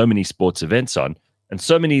we had so many sports events on and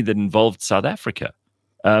so many that involved South Africa.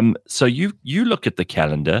 So you look at the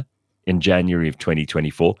calendar in January of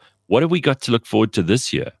 2024. What have we got to look forward to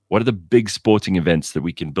this year? What are the big sporting events that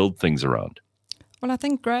we can build things around? Well, I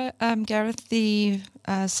think, Gareth, the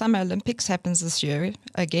Summer Olympics happens this year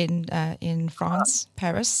again in France,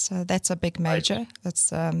 Paris. So that's a big major. That's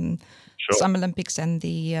Summer Olympics and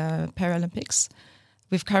the Paralympics.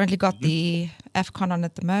 We've currently got the AFCON on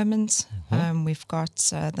at the moment. We've got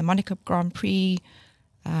the Monaco Grand Prix.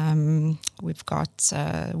 We've got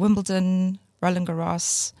Wimbledon, Roland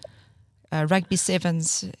Garros, Rugby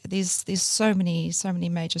Sevens. There's so many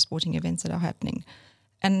major sporting events that are happening.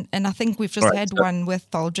 And I think we've just had one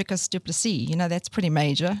with Aldricus du Plessis. That's pretty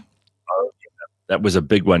major. Oh, yeah. That was a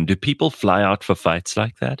big one. Do people fly out for fights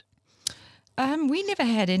like that? We never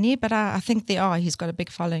had any, but I think there are. He's got a big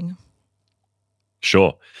following.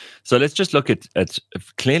 Sure. So let's just look at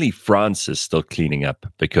clearly France is still cleaning up,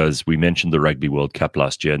 because we mentioned the Rugby World Cup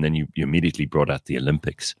last year, and then you immediately brought out the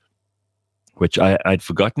Olympics, which I'd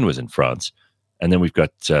forgotten was in France. And then we've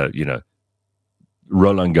got,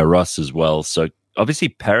 Roland Garros as well. So obviously,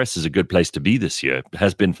 Paris is a good place to be this year. It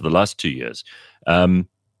has been for the last 2 years.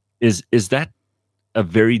 Is that a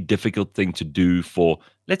very difficult thing to do for,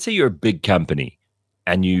 let's say you're a big company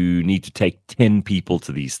and you need to take 10 people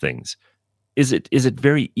to these things? Is it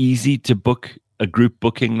very easy to book a group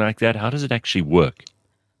booking like that? How does it actually work?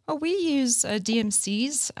 Well, we use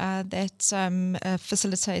DMCs that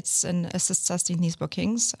facilitates and assists us in these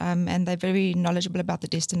bookings, and they're very knowledgeable about the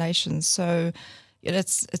destinations. So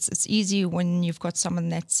it's easy when you've got someone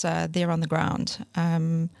that's there on the ground.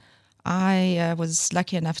 I was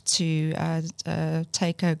lucky enough to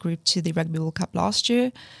take a group to the Rugby World Cup last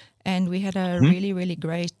year, and we had a really, really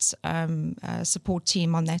great support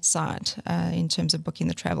team on that side in terms of booking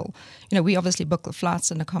the travel. We obviously book the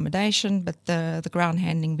flights and accommodation, but the ground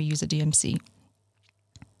handling, we use a DMC.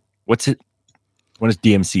 What's it? What does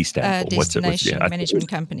DMC stand for? Destination Management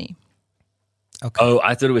Company. Okay. Oh,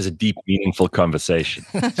 I thought it was a deep, meaningful conversation.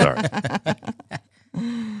 Sorry.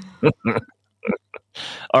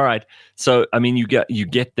 All right. So, I mean, you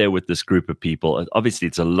get there with this group of people. Obviously,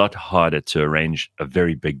 it's a lot harder to arrange a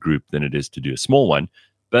very big group than it is to do a small one.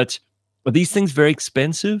 But are these things very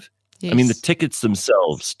expensive? Yes. I mean, the tickets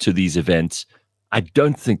themselves to these events, I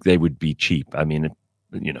don't think they would be cheap. I mean,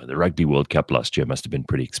 the Rugby World Cup last year must have been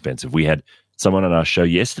pretty expensive. We had someone on our show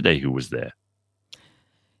yesterday who was there.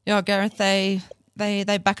 Yeah, Gareth, they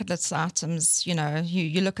bucket list items.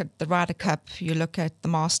 You look at the Ryder Cup, you look at the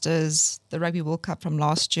Masters, the Rugby World Cup from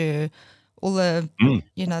last year, all the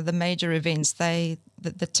the major events. The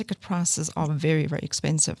ticket prices are very, very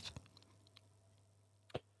expensive.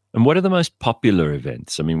 And what are the most popular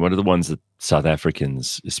events? I mean, what are the ones that South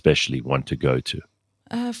Africans especially want to go to?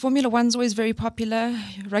 Formula One's always very popular.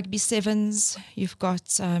 Rugby Sevens. You've got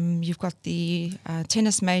the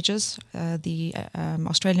tennis majors. The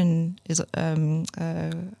Australian is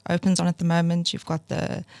opens on at the moment. You've got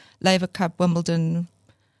the Laver Cup, Wimbledon.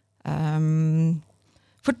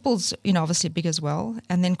 Football's obviously big as well,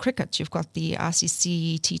 and then cricket. You've got the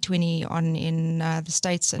ICC T20 on in the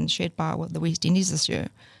States and shared by the West Indies this year.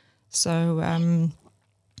 So and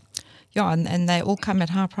they all come at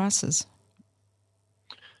high prices.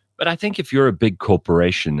 But I think if you're a big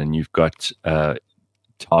corporation and you've got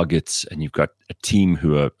targets and you've got a team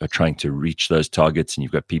who are trying to reach those targets, and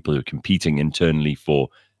you've got people who are competing internally for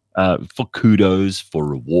kudos, for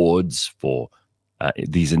rewards, for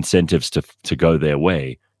these incentives to go their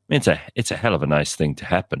way, I mean, it's a hell of a nice thing to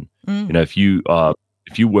happen. If you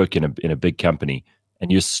work in a big company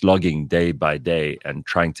and you're slogging day by day and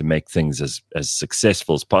trying to make things as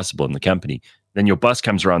successful as possible in the company, then your boss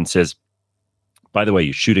comes around and says, by the way,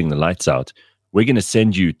 you're shooting the lights out. We're going to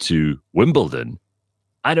send you to Wimbledon.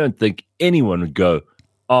 I don't think anyone would go,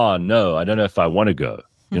 oh, no, I don't know if I want to go.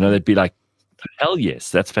 They'd be like, hell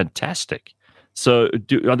yes, that's fantastic. So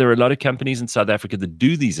are there a lot of companies in South Africa that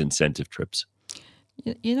do these incentive trips?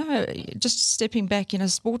 Just stepping back,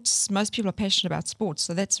 sports, most people are passionate about sports.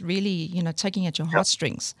 So that's really, tugging at your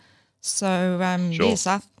heartstrings. So, Sure. Yes,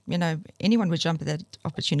 anyone would jump at that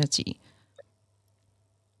opportunity.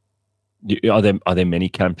 Are there many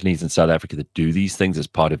companies in South Africa that do these things as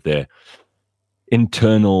part of their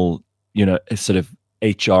internal, sort of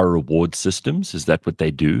HR reward systems? Is that what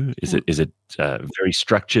they do? Is it very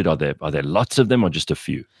structured? Are there lots of them or just a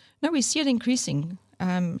few? No, we see it increasing.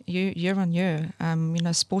 year on year.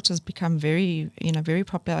 Sport has become very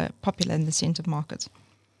popular in the centre market.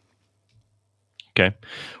 Okay.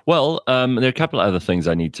 Well, there are a couple of other things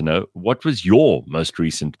I need to know. What was your most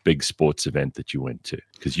recent big sports event that you went to?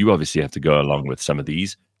 Because you obviously have to go along with some of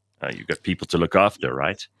these. You've got people to look after,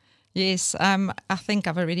 right? Yes. I think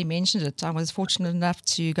I've already mentioned it. I was fortunate enough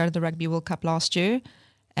to go to the Rugby World Cup last year,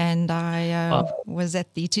 and I was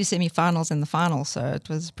at the 2 semi-finals and the final, so it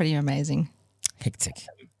was pretty amazing. Hectic.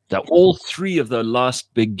 All three of the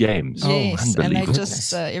last big games. Yes, and they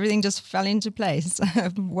just everything just fell into place,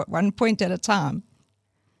 1 point at a time.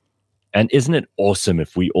 And isn't it awesome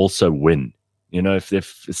if we also win?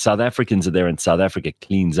 If South Africans are there and South Africa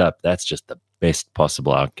cleans up, that's just the best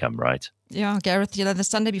possible outcome, right? Yeah, Gareth. The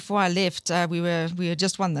Sunday before I left, we were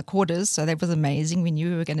just won the quarters, so that was amazing. We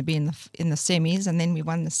knew we were going to be in the semis, and then we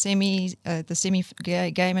won the semi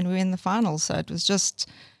game, and we were in the finals. So it was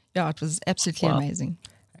it was absolutely amazing.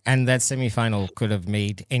 And that semi-final could have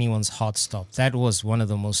made anyone's heart stop. That was one of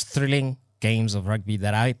the most thrilling games of rugby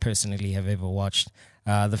that I personally have ever watched.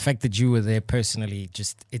 The fact that you were there personally,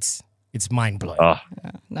 it's mind-blowing.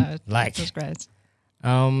 It was great.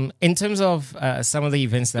 In terms of some of the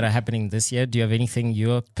events that are happening this year, do you have anything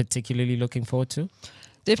you're particularly looking forward to?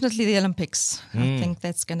 Definitely the Olympics. I think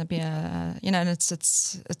that's going to be and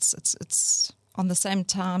it's on the same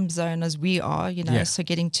time zone as we are, so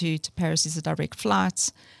getting to Paris is a direct flight,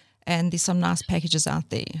 and there's some nice packages out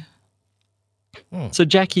there. So,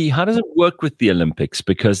 Jackie, how does it work with the Olympics?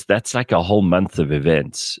 Because that's like a whole month of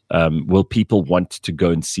events. Will people want to go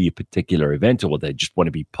and see a particular event, or will they just want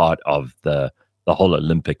to be part of the whole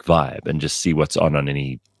Olympic vibe and just see what's on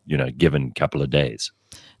any given couple of days?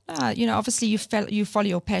 Obviously you follow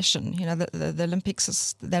your passion. The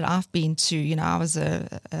Olympics that I've been to, I was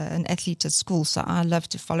an athlete at school, so I love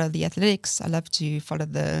to follow the athletics. I love to follow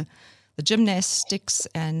the gymnastics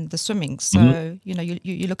and the swimming. So,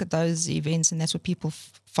 you look at those events and that's what people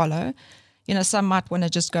follow. Some might want to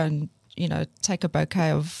just go and, take a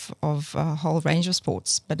bouquet of a whole range of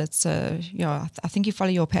sports, but it's, I think you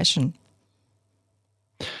follow your passion.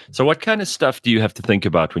 So what kind of stuff do you have to think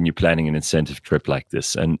about when you're planning an incentive trip like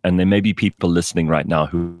this? And there may be people listening right now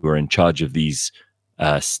who are in charge of these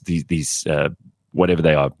whatever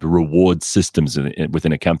they are, reward systems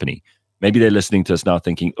within a company. Maybe they're listening to us now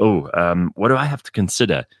thinking, what do I have to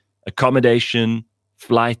consider? Accommodation,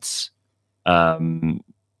 flights,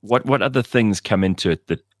 what other things come into it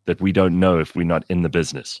that we don't know if we're not in the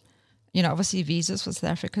business? Obviously visas for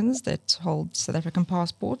South Africans that hold South African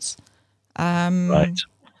passports. Right.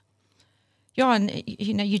 Yeah, and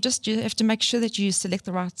you have to make sure that you select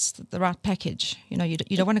the right package. You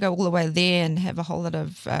don't want to go all the way there and have a whole lot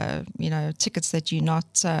of tickets that you're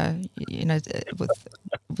not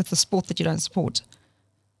with the sport that you don't support.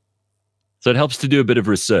 So it helps to do a bit of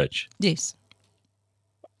research. Yes.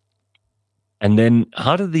 And then,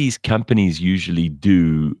 how do these companies usually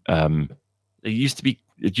do? It used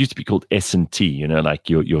to be called S&T. Like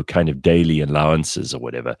your kind of daily allowances or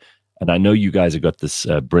whatever. And I know you guys have got this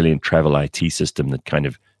brilliant travel IT system that kind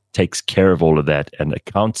of takes care of all of that and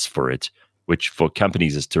accounts for it, which for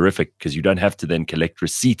companies is terrific because you don't have to then collect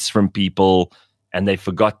receipts from people and they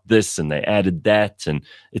forgot this and they added that and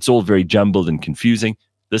it's all very jumbled and confusing.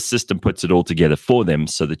 This system puts it all together for them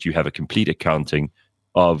so that you have a complete accounting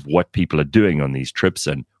of what people are doing on these trips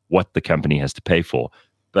and what the company has to pay for.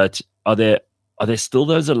 But are there still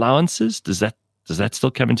those allowances? Does that still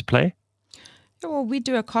come into play? Well, we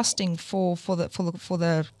do a costing for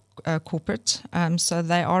the corporate, so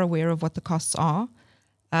they are aware of what the costs are.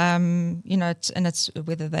 It's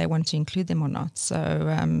whether they want to include them or not. So,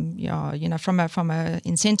 from a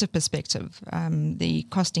incentive perspective, the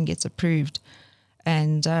costing gets approved,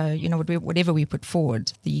 and whatever we put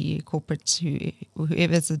forward, the corporate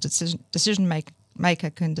whoever's the decision maker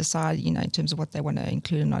can decide, in terms of what they want to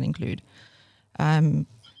include and not include.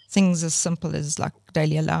 Things as simple as like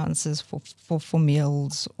daily allowances for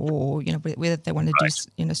meals, or whether they want to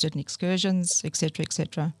do certain excursions, etc.,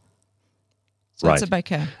 etc. So it's a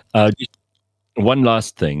bouquet. Just one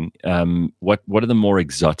last thing. What are the more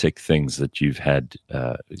exotic things that you've had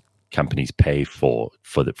companies pay for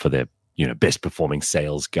their best performing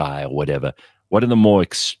sales guy or whatever? What are the more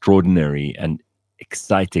extraordinary and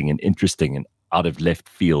exciting and interesting and out of left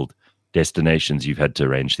field destinations you've had to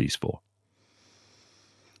arrange these for?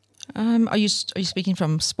 Are you speaking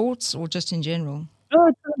from sports or just in general? No,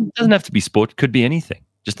 it doesn't have to be sport. It could be anything.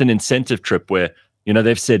 Just an incentive trip where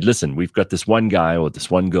they've said, listen, we've got this one guy or this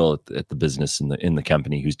one girl at the business in the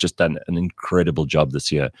company who's just done an incredible job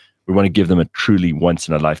this year. We want to give them a truly once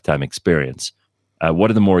in a lifetime experience. What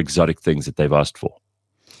are the more exotic things that they've asked for?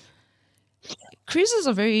 cruises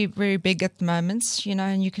are very, very big at the moment,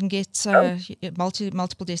 and you can get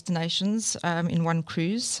multiple destinations in one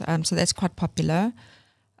cruise. So that's quite popular.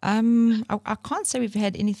 I can't say we've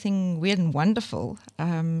had anything weird and wonderful.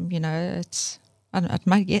 It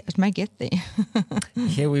might get there.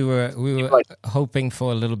 Here we were hoping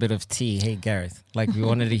for a little bit of tea. Hey, Gareth, like we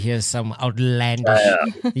wanted to hear some outlandish.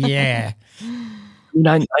 Yeah.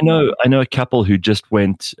 I know a couple who just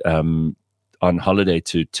went on holiday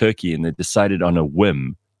to Turkey, and they decided on a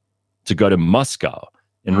whim to go to Moscow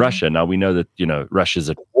in Russia. Now we know that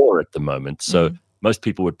Russia's at war at the moment, so most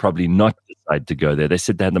people would probably not decide to go there. They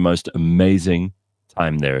said they had the most amazing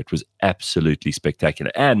time there. It was absolutely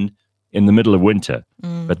spectacular, and in the middle of winter,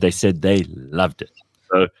 but they said they loved it.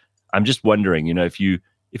 So I'm just wondering, if you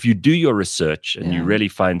do your research and you really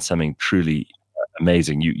find something truly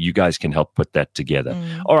amazing, you guys can help put that together.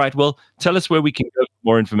 All right, well, tell us where we can go for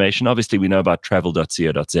more information. Obviously, we know about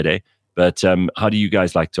travel.co.za, but how do you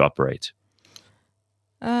guys like to operate?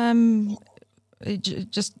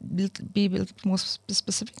 Just be a little more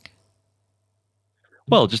specific.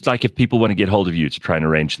 Well, just like if people want to get hold of you to try and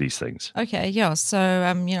arrange these things. Okay, yeah. So,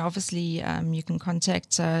 obviously, you can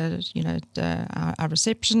contact, our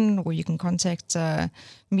reception, or you can contact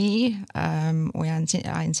me or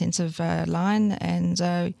our incentive line,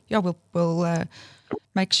 and we'll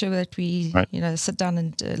make sure that we, sit down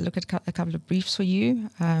and look at a couple of briefs for you.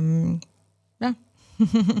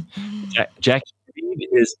 Jackie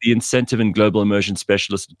is the incentive and global immersion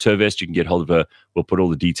specialist at Turvest. You can get hold of her. We'll put all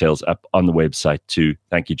the details up on the website too.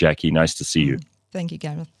 Thank you, Jackie. Nice to see you. Thank you,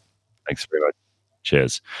 Gareth. Thanks very much.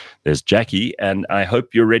 Cheers. There's Jackie, and I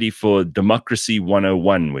hope you're ready for Democracy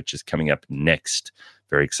 101, which is coming up next.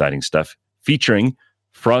 Very exciting stuff, featuring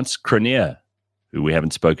Frans Cronje, who we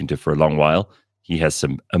haven't spoken to for a long while. He has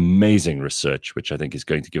some amazing research, which I think is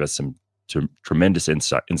going to give us some tremendous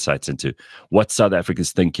insights into what South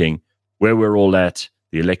Africa's thinking, where we're all at.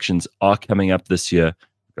 The elections are coming up this year.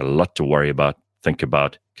 We've got a lot to worry about, think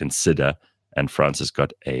about, consider. And Frans has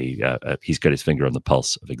got he's got his finger on the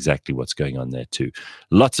pulse of exactly what's going on there too.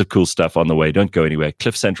 Lots of cool stuff on the way. Don't go anywhere.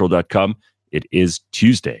 CliffCentral.com. It is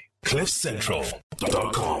Tuesday.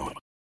 CliffCentral.com.